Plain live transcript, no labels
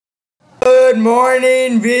Good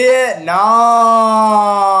morning, Vietnam!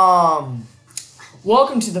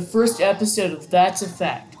 Welcome to the first episode of That's a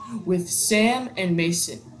Fact with Sam and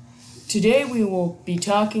Mason. Today we will be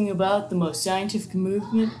talking about the most scientific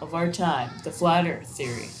movement of our time, the Flat Earth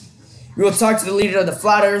Theory. We will talk to the leader of the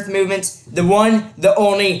Flat Earth movement, the one, the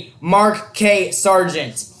only, Mark K.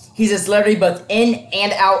 Sargent. He's a celebrity both in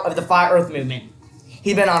and out of the Flat Earth movement.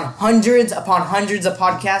 He's been on hundreds upon hundreds of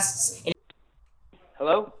podcasts.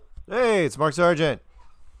 Hello? Hey, it's Mark Sargent.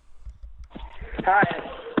 Hi.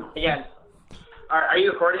 Again. Are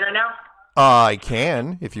you recording right now? I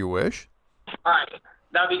can, if you wish. Alright.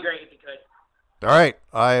 That would be great if you could. All right,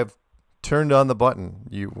 I have turned on the button.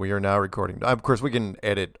 We are now recording. Of course, we can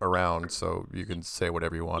edit around, so you can say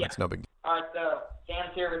whatever you want. Yeah. It's no big deal. Alright, so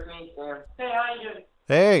Sam's here with me. Sam. Hey, how you doing?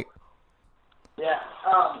 Hey. Yeah.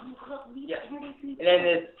 Yeah. And then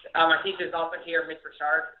this, my teacher's also here, Miss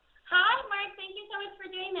Richard. Hi, Mark. Thank you so much for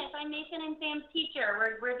doing this. I'm Mason and Sam's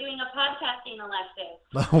teacher. We're doing a podcasting elective,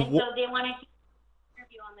 and so they wanted to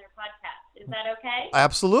interview on their podcast. Is that okay?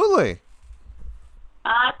 Absolutely.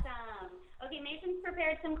 Awesome. Okay, Mason's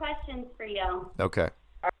prepared some questions for you. Okay.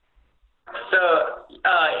 So,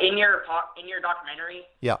 in your documentary,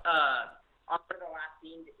 yeah. On the last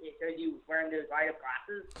scene, it shows you wearing those light up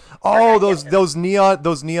glasses. Oh,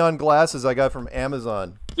 those neon glasses I got from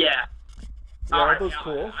Amazon. Yeah. Yeah, aren't those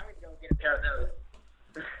cool? I'm gonna go get a pair of those.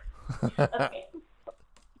 Okay.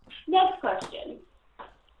 Next question.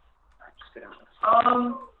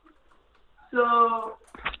 So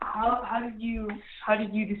how did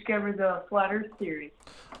you discover the Flat Earth Theory?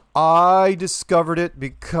 I discovered it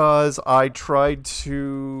because I tried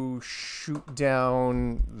to shoot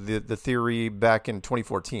down the theory back in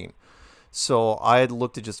 2014. So I had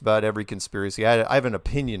looked at just about every conspiracy. I have an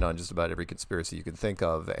opinion on just about every conspiracy you can think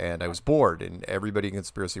of, and I was bored, and everybody in the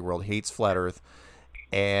conspiracy world hates Flat Earth.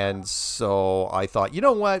 And so I thought, you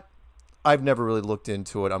know what? I've never really looked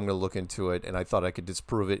into it. I'm going to look into it, and I thought I could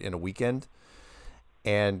disprove it in a weekend.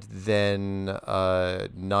 And then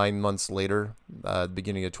 9 months later,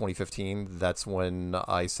 beginning of 2015, that's when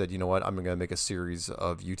I said, you know what? I'm going to make a series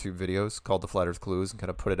of YouTube videos called The Flat Earth Clues and kind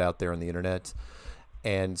of put it out there on the internet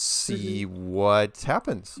and see what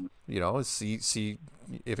happens, see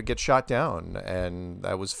if it gets shot down. And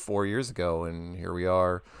that was 4 years ago, and here we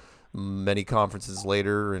are many conferences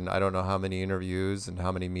later, and I don't know how many interviews and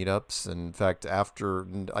how many meetups. And in fact, after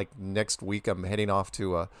next week, I'm heading off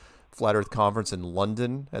to a Flat Earth conference in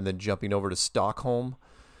London and then jumping over to Stockholm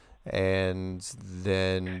and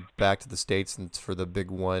then back to the States and for the big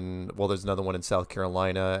one. Well, there's another one in South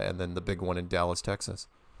Carolina and then the big one in Dallas, Texas.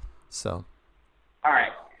 So... All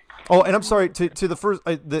right. Oh, and I'm sorry to the first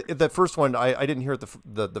the first one. I didn't hear it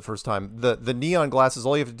the first time. The neon glasses.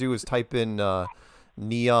 All you have to do is type in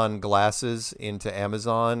neon glasses into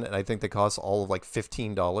Amazon, and I think they cost all of like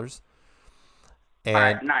 $15. And all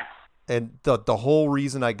right, nice. And the whole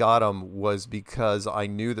reason I got them was because I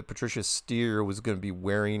knew that Patricia Steere was going to be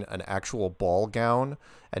wearing an actual ball gown,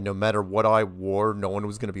 and no matter what I wore, no one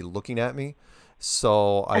was going to be looking at me.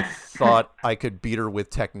 So I thought I could beat her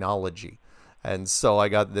with technology. And so I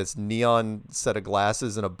got this neon set of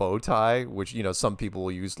glasses and a bow tie, which, some people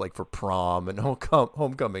will use like for prom and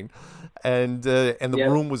homecoming. And the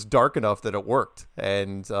room was dark enough that it worked.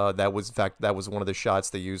 And that was one of the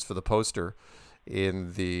shots they used for the poster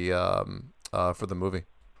in the for the movie.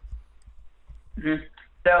 Mm-hmm.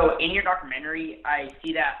 So in your documentary, I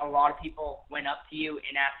see that a lot of people went up to you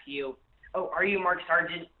and asked you, "Oh, are you Mark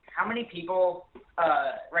Sargent?" How many people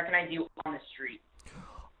recognize you on the street?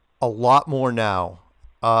 A lot more now.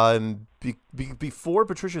 Before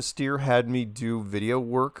Patricia Steere had me do video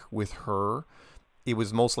work with her, it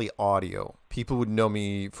was mostly audio. People would know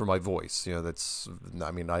me for my voice. Most of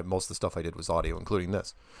the stuff I did was audio, including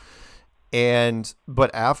this.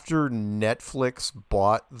 But after Netflix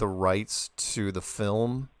bought the rights to the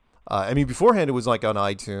film, beforehand it was like on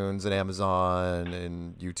iTunes and Amazon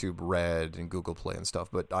and YouTube Red and Google Play and stuff.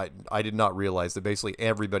 But I did not realize that basically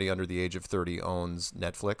everybody under the age of 30 owns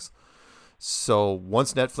Netflix. So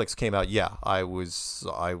once Netflix came out,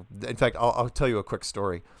 in fact, I'll tell you a quick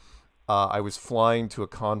story. I was flying to a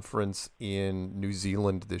conference in New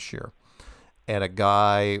Zealand this year, and a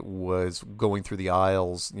guy was going through the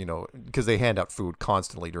aisles, because they hand out food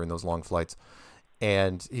constantly during those long flights.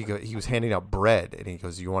 And he was handing out bread, and he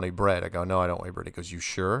goes, "You want any bread?" I go, "No, I don't want any bread." He goes, "You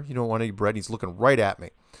sure you don't want any bread?" And he's looking right at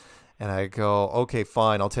me. And I go, "Okay,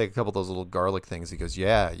 fine. I'll take a couple of those little garlic things." He goes,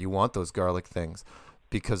 "Yeah, you want those garlic things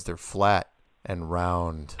because they're flat and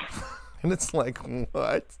round." And it's like,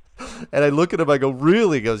 what? And I look at him, I go,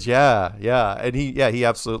 "Really?" He goes, yeah. And he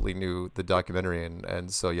absolutely knew the documentary.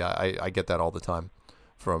 And so, yeah, I get that all the time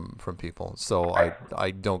from people. So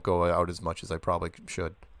I don't go out as much as I probably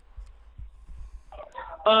should.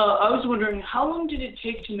 I was wondering, how long did it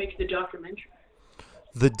take to make the documentary?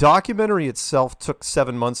 The documentary itself took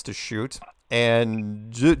 7 months to shoot,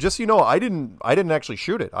 and just so you know, I didn't actually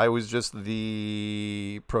shoot it. I was just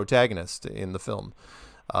the protagonist in the film.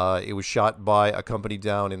 It was shot by a company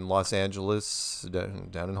down in Los Angeles,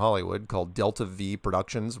 down in Hollywood, called Delta V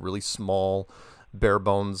Productions, really small, bare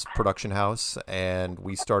bones production house, and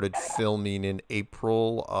we started filming in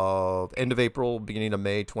end of April, beginning of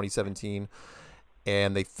May 2017,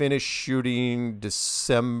 and they finished shooting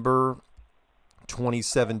December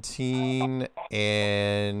 2017,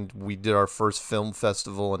 and we did our first film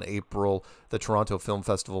festival in April, the Toronto Film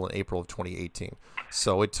Festival in April of 2018.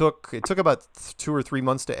 So it took about 2 or 3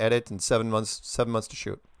 months to edit and 7 months to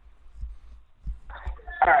shoot.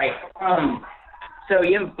 All right. So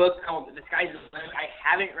you have a book called The Sky's the Limit. I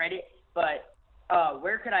haven't read it, but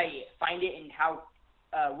where could I find it, and how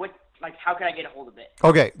could I get a hold of it?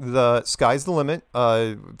 Okay, The Sky's the Limit.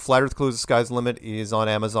 Flat Earth Clues, The Sky's the Limit is on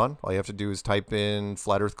Amazon. All you have to do is type in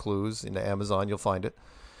Flat Earth Clues into Amazon. You'll find it.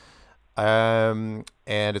 And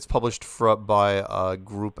it's published by a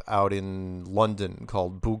group out in London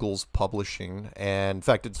called Boogles Publishing. And in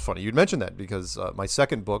fact, it's funny you'd mention that, because my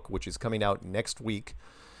second book, which is coming out next week,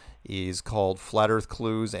 is called Flat Earth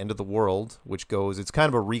Clues, End of the World, which it's kind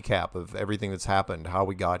of a recap of everything that's happened, how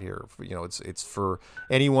we got here. You know, it's for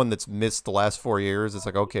anyone that's missed the last 4 years. It's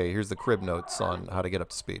like, okay, here's the crib notes on how to get up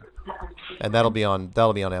to speed, and that'll be on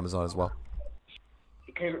Amazon as well.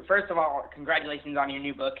 First of all, congratulations on your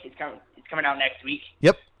new book. It's coming out next week.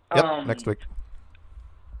 Yep, next week.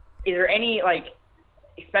 Is there any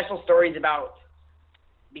special stories about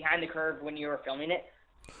behind the curve when you were filming it?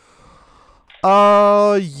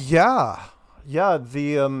 Yeah.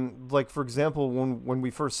 The for example, when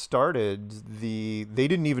we first started, they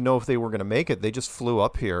didn't even know if they were going to make it. They just flew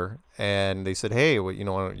up here and they said, "Hey, you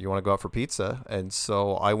want to go out for pizza?" And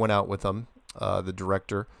so I went out with them, the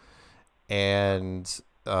director, and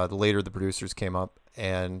later the producers came up,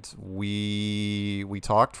 and we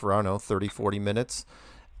talked for, I don't know, 30, 40 minutes.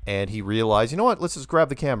 And he realized, you know what, let's just grab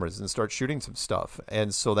the cameras and start shooting some stuff.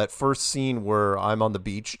 And so that first scene where I'm on the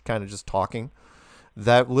beach kind of just talking,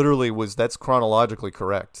 that's chronologically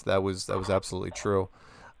correct. That was absolutely true.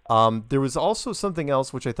 There was also something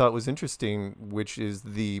else which I thought was interesting, which is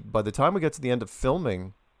by the time we get to the end of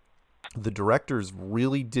filming, the directors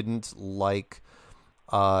really didn't like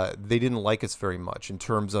us very much in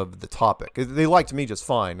terms of the topic. They liked me just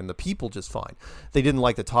fine and the people just fine. They didn't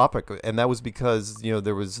like the topic, and that was because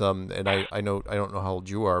there was and I don't know how old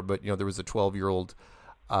you are, but there was a 12-year-old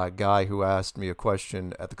guy who asked me a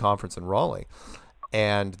question at the conference in Raleigh,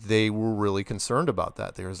 and they were really concerned about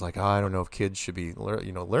that. They was like, I don't know if kids should be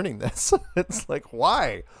learning this. It's like,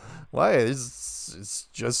 why? It's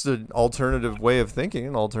just an alternative way of thinking,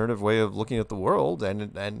 an alternative way of looking at the world,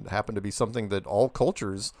 and happened to be something that all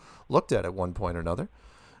cultures looked at one point or another.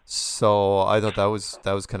 So I thought that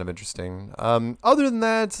was kind of interesting. Other than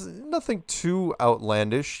that, nothing too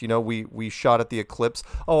outlandish. We shot at the eclipse.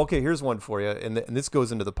 Oh, okay, here's one for you, and this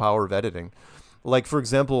goes into the power of editing. Like, for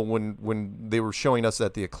example, when they were showing us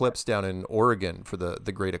at the eclipse down in Oregon for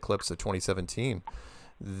the Great Eclipse of 2017,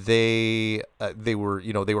 they were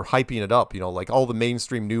hyping it up, like all the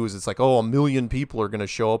mainstream news. It's like, oh, 1 million people are going to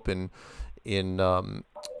show up in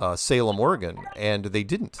Salem, Oregon, and they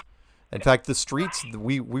didn't. In fact, the streets,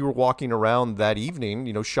 we were walking around that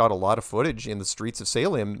evening, shot a lot of footage in the streets of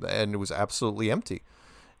Salem, and it was absolutely empty.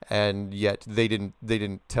 And yet they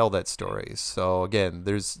didn't tell that story. So again,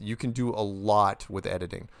 you can do a lot with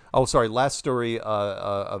editing. Oh, sorry, last story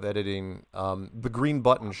of editing, the green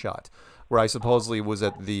button shot, where I supposedly was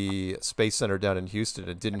at the Space Center down in Houston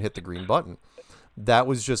and didn't hit the green button. That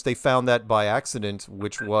was just, they found that by accident,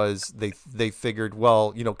 which was they figured,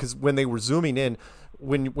 well, because when they were zooming in,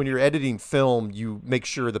 when you're editing film, you make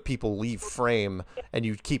sure the people leave frame and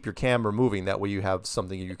you keep your camera moving. That way you have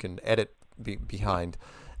something you can edit behind.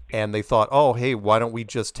 And they thought, oh, hey, why don't we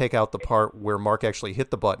just take out the part where Mark actually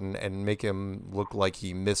hit the button and make him look like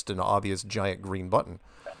he missed an obvious giant green button?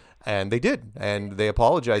 And they did, and they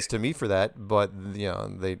apologized to me for that, but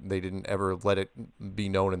they didn't ever let it be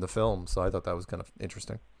known in the film. So I thought that was kind of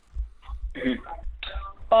interesting. Did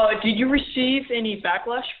you receive any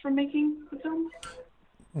backlash from making the film?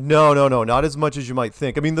 No, not as much as you might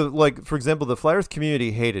think. I mean, for example, the Flat Earth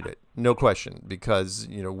community hated it, no question, because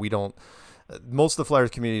we don't. Most of the Flat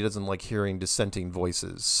Earth community doesn't like hearing dissenting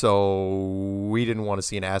voices, so we didn't want to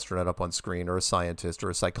see an astronaut up on screen, or a scientist, or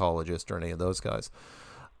a psychologist, or any of those guys.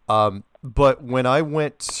 But when I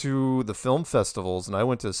went to the film festivals, and I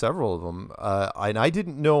went to several of them, and I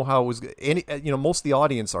didn't know how it was. Most of the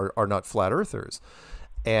audience are not flat earthers,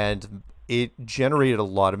 and it generated a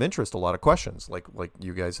lot of interest, a lot of questions, like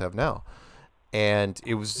you guys have now. And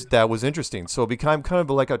that was interesting. So it became kind of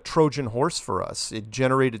like a Trojan horse for us. It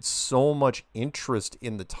generated so much interest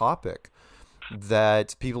in the topic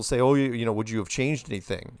that people say, "Oh, would you have changed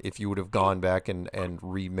anything if you would have gone back and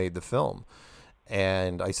remade the film?"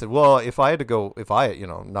 And I said, well, if I,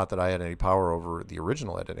 not that I had any power over the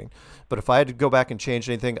original editing, but if I had to go back and change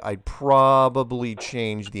anything, I'd probably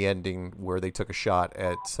change the ending where they took a shot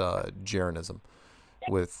at Jeranism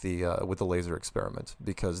with the laser experiment,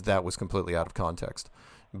 because that was completely out of context.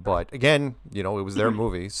 But again, it was their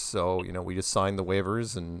movie, so we just signed the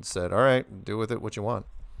waivers and said, all right, do with it what you want.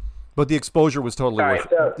 But the exposure was totally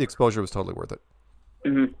worth it. The exposure was totally worth it.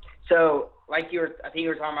 Mm-hmm. So, I think you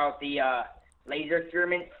were talking about the laser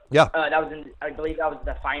experiment. Yeah. I believe that was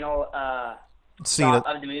the final scene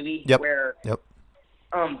of the movie. Yep. Where. Yep.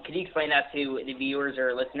 Could you explain that to the viewers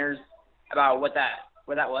or listeners about what that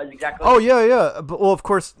was exactly? Oh yeah. But, well, of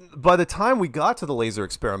course, by the time we got to the laser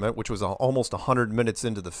experiment, which was almost 100 minutes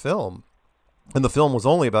into the film, and the film was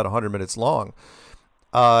only about 100 minutes long,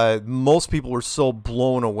 most people were so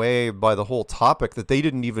blown away by the whole topic that they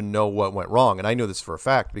didn't even know what went wrong. And I know this for a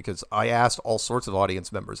fact because I asked all sorts of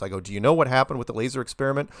audience members. I go, do you know what happened with the laser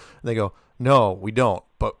experiment? And they go, no, we don't.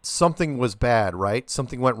 But something was bad, right?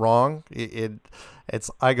 Something went wrong.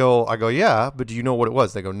 I go, yeah, but do you know what it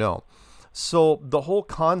was? They go, no. So the whole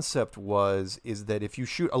concept is that if you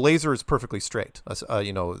shoot a laser, is perfectly straight.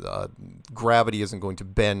 Gravity isn't going to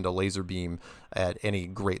bend a laser beam at any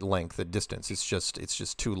great length at distance. It's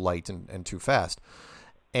just too light and too fast.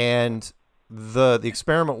 And the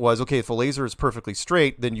experiment was, okay, if a laser is perfectly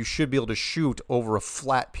straight, then you should be able to shoot over a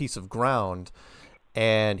flat piece of ground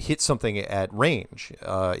and hit something at range,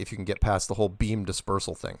 if you can get past the whole beam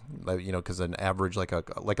dispersal thing, because an average, like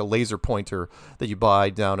a laser pointer that you buy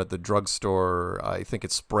down at the drugstore, I think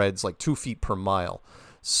it spreads like 2 feet per mile.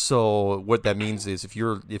 So what that means is if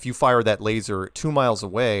you fire that laser 2 miles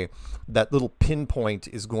away, that little pinpoint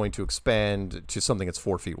is going to expand to something that's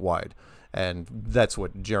 4 feet wide. And that's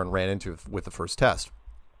what Jaron ran into with the first test.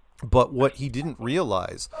 But what he didn't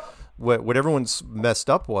realize, what everyone's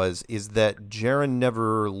messed up is that Jaron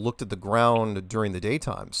never looked at the ground during the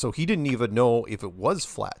daytime. So he didn't even know if it was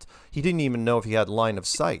flat. He didn't even know if he had line of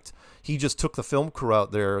sight. He just took the film crew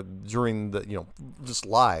out there during just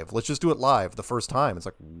live. Let's just do it live the first time. It's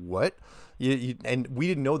like, what? And we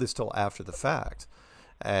didn't know this till after the fact.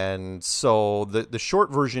 And so the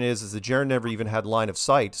short version is that Jaron never even had line of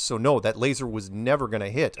sight. So no, that laser was never going to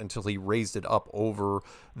hit until he raised it up over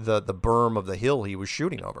the berm of the hill he was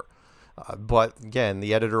shooting over. But again,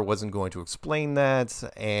 the editor wasn't going to explain that,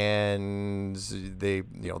 and they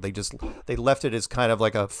left it as kind of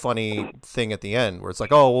like a funny thing at the end, where it's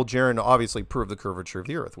like, oh well, Jaron obviously proved the curvature of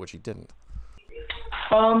the Earth, which he didn't.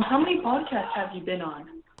 How many podcasts have you been on?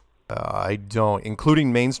 I don't,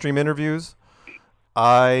 including mainstream interviews.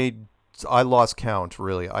 I lost count,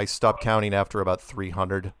 really. I stopped counting after about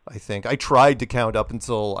 300, I think. I tried to count up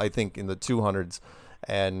until, I think, in the 200s.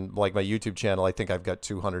 And like my YouTube channel, I think I've got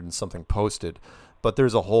 200 and something posted. But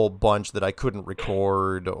there's a whole bunch that I couldn't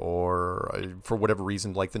record, or for whatever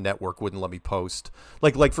reason, like the network wouldn't let me post.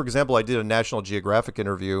 Like for example, I did a National Geographic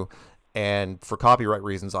interview, and for copyright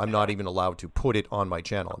reasons, I'm not even allowed to put it on my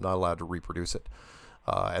channel. I'm not allowed to reproduce it.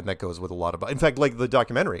 And that goes with a lot of, in fact, like the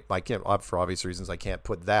documentary, I can't, for obvious reasons, I can't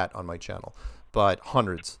put that on my channel, but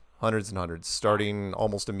hundreds and hundreds, starting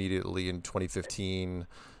almost immediately in 2015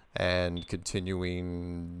 and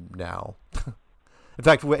continuing now. In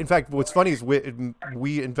fact, what's funny is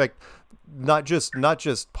we in fact, not just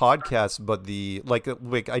podcasts, but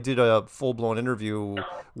like I did a full blown interview.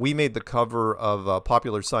 We made the cover of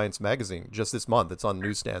Popular Science magazine just this month. It's on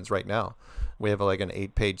newsstands right now. We have like an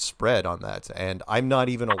 8-page spread on that, and I'm not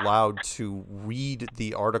even allowed to read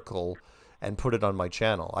the article and put it on my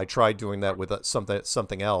channel. I tried doing that with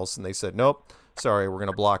something else, and they said, nope, sorry, we're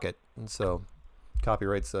going to block it. And so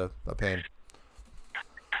copyright's a pain.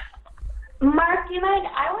 Mark,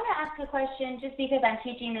 I want to ask a question just because I'm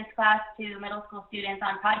teaching this class to middle school students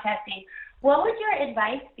on podcasting. What would your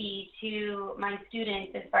advice be to my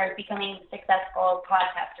students as far as becoming successful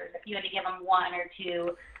podcasters, if you had to give them one or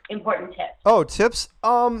two important tips? Oh, tips?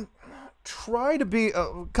 Try to be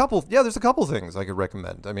a couple. Yeah, there's a couple things I could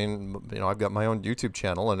recommend. I mean, I've got my own YouTube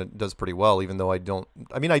channel and it does pretty well, even though I do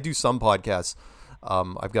some podcasts.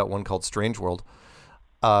 I've got one called Strange World.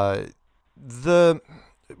 The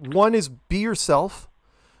one is be yourself.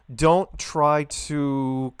 don't try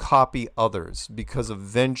to copy others, because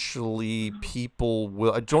eventually people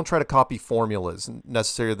will. Don't try to copy formulas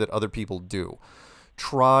necessarily that other people do.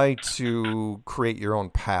 Try to create your own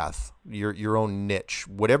path, your own niche,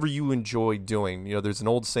 whatever you enjoy doing. There's an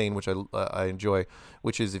old saying which I enjoy,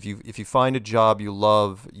 which is if you find a job you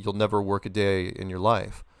love, you'll never work a day in your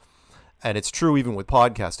life. And it's true even with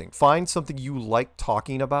podcasting. Find something you like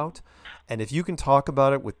talking about, and if you can talk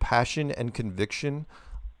about it with passion and conviction,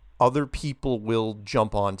 other people will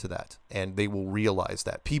jump onto that, and they will realize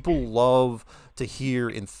that. People love to hear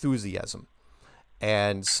enthusiasm.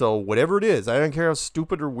 And so whatever it is, I don't care how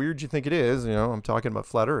stupid or weird you think it is, I'm talking about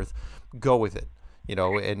flat Earth, go with it.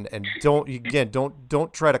 And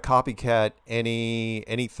don't try to copycat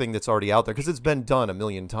anything that's already out there, because it's been done a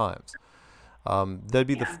million times. That'd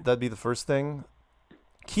be the first thing.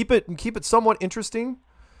 Keep it somewhat interesting.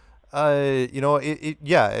 I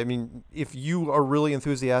mean, if you are really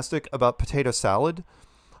enthusiastic about potato salad,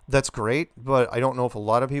 that's great, but I don't know if a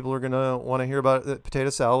lot of people are going to want to hear about potato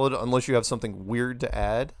salad unless you have something weird to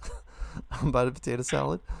add about a potato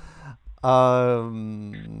salad.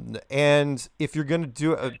 And if you're going to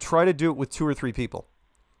do it, try to do it with 2 or 3 people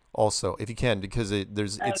also, if you can, because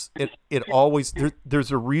there's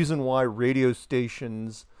a reason why radio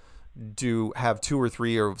stations do have 2 or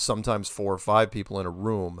 3 or sometimes 4 or 5 people in a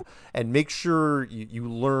room, and make sure you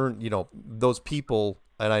learn, those people.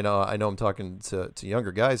 And I know I'm talking to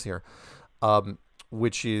younger guys here,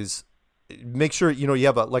 which is make sure you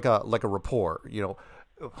have like a rapport. You're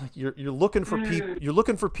looking for people. You're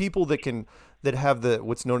looking for people that have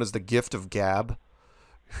what's known as the gift of gab,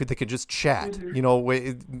 that can just chat.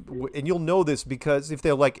 And you'll know this because if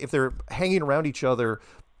they're hanging around each other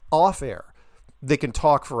off air, they can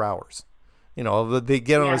talk for hours. They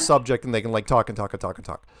get on a subject and they can talk and talk and talk and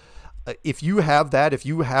talk. If you have that, if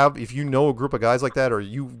you know a group of guys like that, or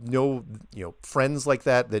friends like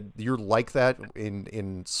that you're like that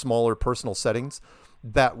in smaller personal settings,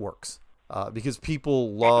 that works. Because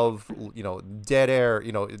people love, dead air.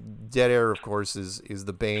 Dead air, of course, is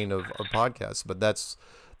the bane of podcasts. But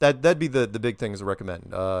that'd be the big things to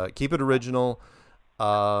recommend. Keep it original.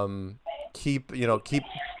 Try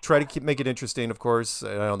to make it interesting, of course.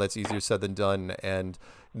 I know that's easier said than done, and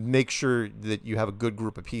make sure that you have a good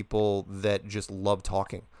group of people that just love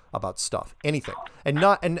talking about stuff, anything,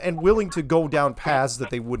 and willing to go down paths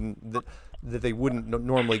that they wouldn't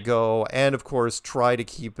normally go, and of course try to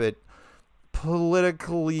keep it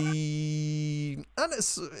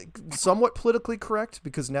somewhat politically correct,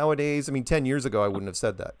 because nowadays, 10 years ago I wouldn't have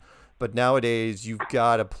said that, but nowadays you've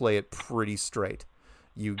got to play it pretty straight.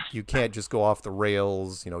 You can't just go off the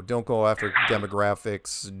rails. Don't go after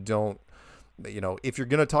demographics. Don't, if you're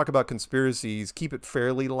going to talk about conspiracies, keep it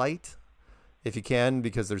fairly light if you can,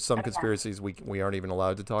 because there's some conspiracies we aren't even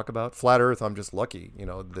allowed to talk about. Flat Earth, I'm just lucky,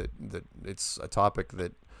 that it's a topic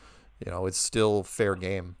that, it's still fair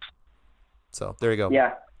game. So there you go.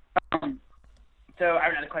 Yeah. So I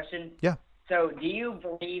have another question. Yeah. So do you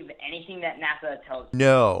believe anything that NASA tells you?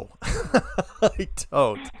 No, I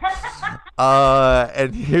don't.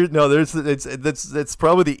 And here, no, that's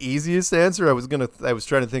probably the easiest answer. I was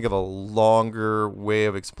trying to think of a longer way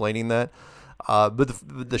of explaining that. But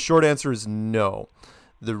the short answer is no.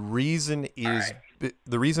 The reason is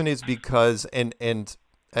because, and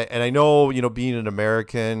I know, being an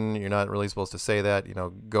American, you're not really supposed to say that,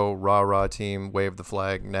 go rah team, wave the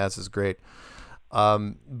flag, NASA's great.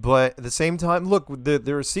 But at the same time, look,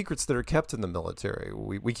 there are secrets that are kept in the military.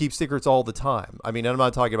 We keep secrets all the time. I'm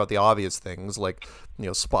not talking about the obvious things like,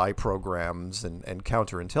 spy programs and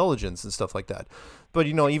counterintelligence and stuff like that. But,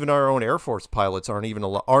 even our own Air Force pilots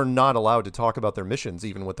are not allowed to talk about their missions,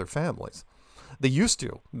 even with their families. They used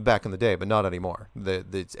to back in the day, but not anymore.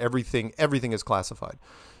 Everything is classified.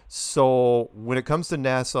 So when it comes to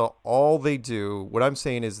NASA, all they do, what I'm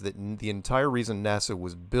saying is that the entire reason NASA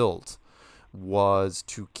was built was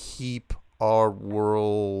to keep our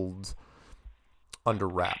world under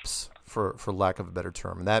wraps, for lack of a better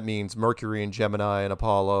term. And that means Mercury and Gemini and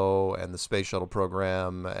Apollo and the Space Shuttle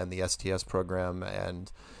program and the STS program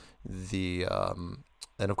and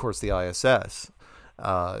of course the ISS.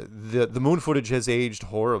 The moon footage has aged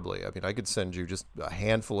horribly. I could send you just a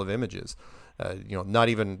handful of images. They're not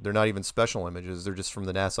even special images. They're just from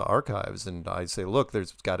the NASA archives. And I say, look,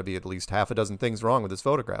 there's got to be at least half a dozen things wrong with this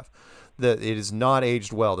photograph. It is not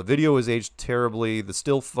aged well. The video is aged terribly. The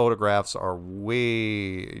still photographs are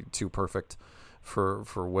way too perfect for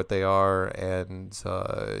what they are. And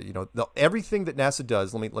everything that NASA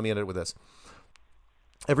does. Let me end it with this.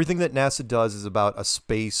 Everything that NASA does is about a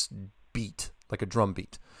space beat, like a drum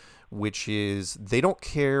beat, which is they don't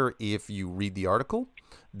care if you read the article.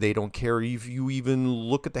 They don't care if you even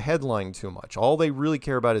look at the headline too much. All they really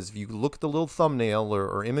care about is if you look at the little thumbnail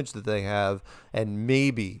or image that they have, and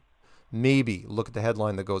maybe look at the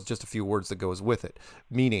headline that goes, just a few words that goes with it.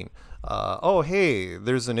 Meaning, oh, hey,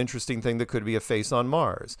 there's an interesting thing that could be a face on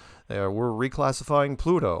Mars. We're reclassifying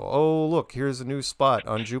Pluto. Oh, look, here's a new spot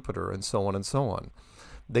on Jupiter, and so on and so on.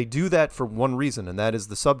 They do that for one reason, and that is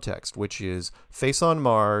the subtext, which is face on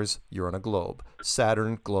Mars, you're on a globe.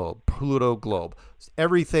 Saturn, globe. Pluto, globe.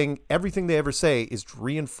 Everything they ever say is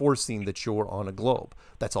reinforcing that you're on a globe.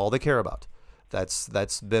 That's all they care about.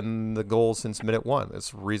 That's been the goal since minute one.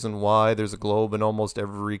 That's the reason why there's a globe in almost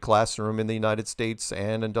every classroom in the United States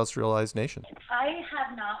and industrialized nation. I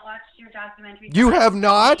have not watched your documentary. You have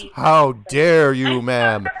not? How dare you,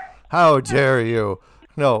 ma'am? How dare you?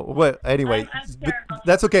 No, what? Anyway,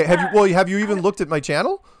 that's okay. Have you even looked at my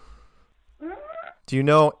channel? Do you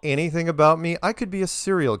know anything about me? I could be a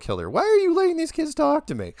serial killer. Why are you letting these kids talk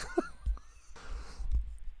to me?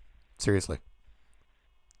 Seriously.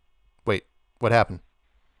 Wait, what happened?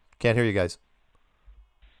 Can't hear you guys.